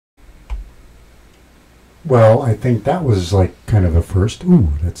Well, I think that was like kind of a first. Ooh,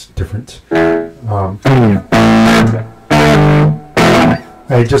 that's different. I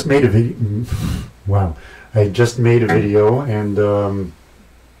just made a video. Wow. I just made a video, and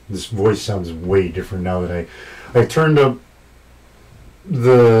this voice sounds way different now that I turned up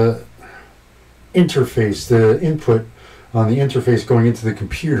the interface, the input on the interface going into the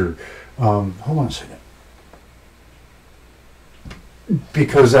computer. Hold on a second.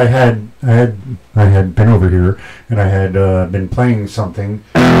 Because I had been over here and I had been playing something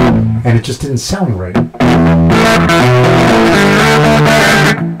and it just didn't sound right.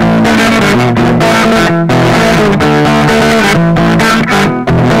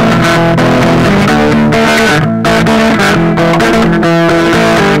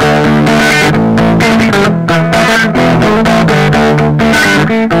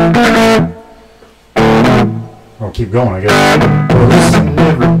 I'll keep going, I guess. Well, listen,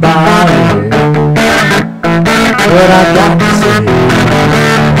 everybody, what I got to say.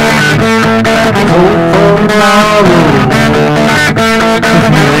 Hope for tomorrow,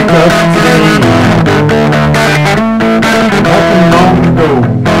 wake up today. Nothing long to go.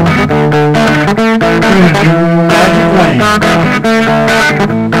 Do magic lane,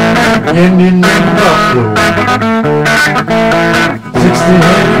 ending in Buffalo. 60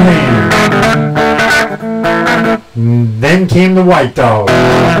 hand in hand. Then came the white dog,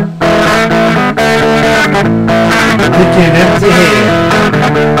 looking empty head.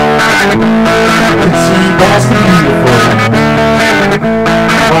 Could see past the beautiful,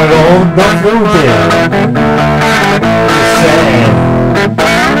 but old Buffalo dead. Sad.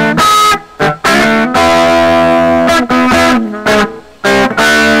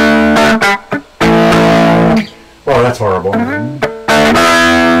 Well, that's horrible.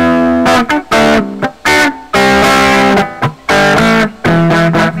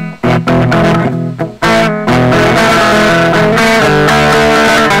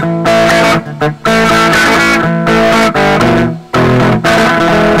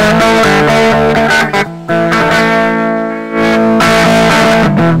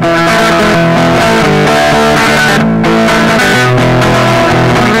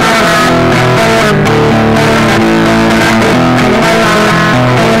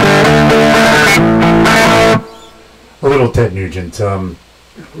 Ted Nugent. Let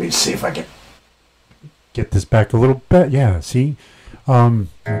me see if I can get this back a little bit. Yeah, see? I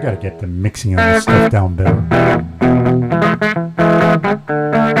gotta get the mixing of this stuff down better.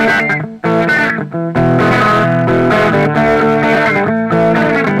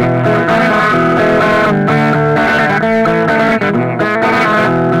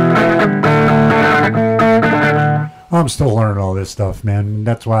 I'm still learning all this stuff, man.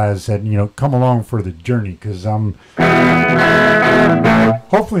 That's why I said, you know, come along for the journey, because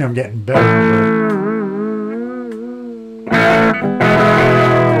hopefully I'm getting better.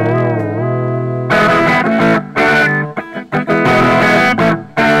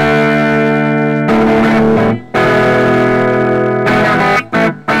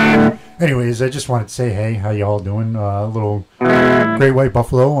 Anyways, I just wanted to say, hey, how y'all doing? A little Great White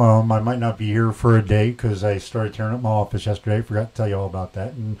Buffalo. I might not be here for a day because I started tearing up my office yesterday. Forgot to tell you all about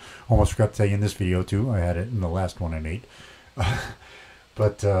that, and almost forgot to tell you in this video too. I had it in the last one I made.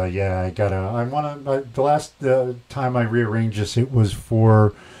 But yeah, the last time I rearranged this, it was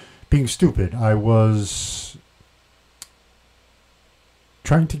for being stupid. I was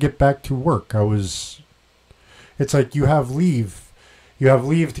trying to get back to work. It's like you have leave. You have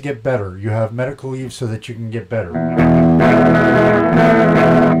leave to get better. You have medical leave so that you can get better.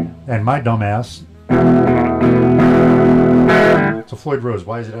 And my dumbass. So Floyd Rose,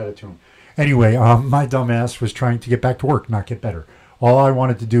 why is it out of tune? Anyway, my dumbass was trying to get back to work, not get better. All I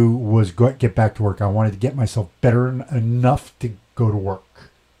wanted to do was get back to work. I wanted to get myself better enough to go to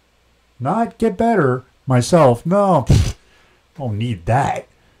work. Not get better myself. No, don't need that.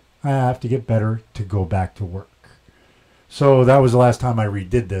 I have to get better to go back to work. So that was the last time I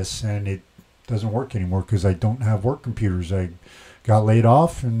redid this, and it doesn't work anymore because I don't have work computers. I got laid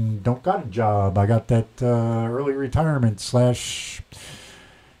off and don't got a job. I got that early retirement /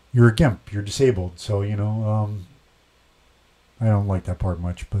 you're a GIMP, you're disabled. So, you know, I don't like that part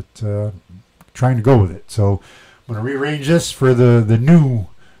much, but trying to go with it. So I'm going to rearrange this for the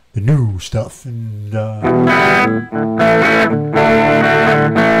new stuff, and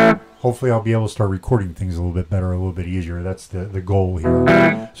hopefully I'll be able to start recording things a little bit better, a little bit easier. That's the goal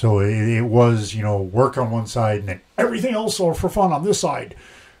here. So it was, you know, work on one side and then everything else for fun on this side.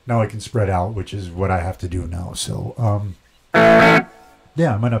 Now I can spread out, which is what I have to do now. So, yeah,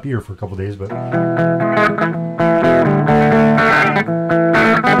 I might not be here for a couple days, but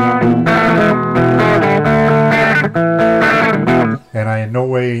And I in no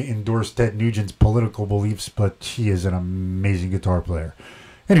way endorse Ted Nugent's political beliefs, but he is an amazing guitar player.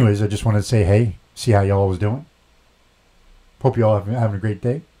 Anyways, I just wanted to say, hey, see how y'all was doing. Hope you all having a great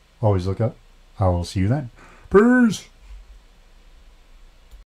day. Always look up. I will see you then. Peace.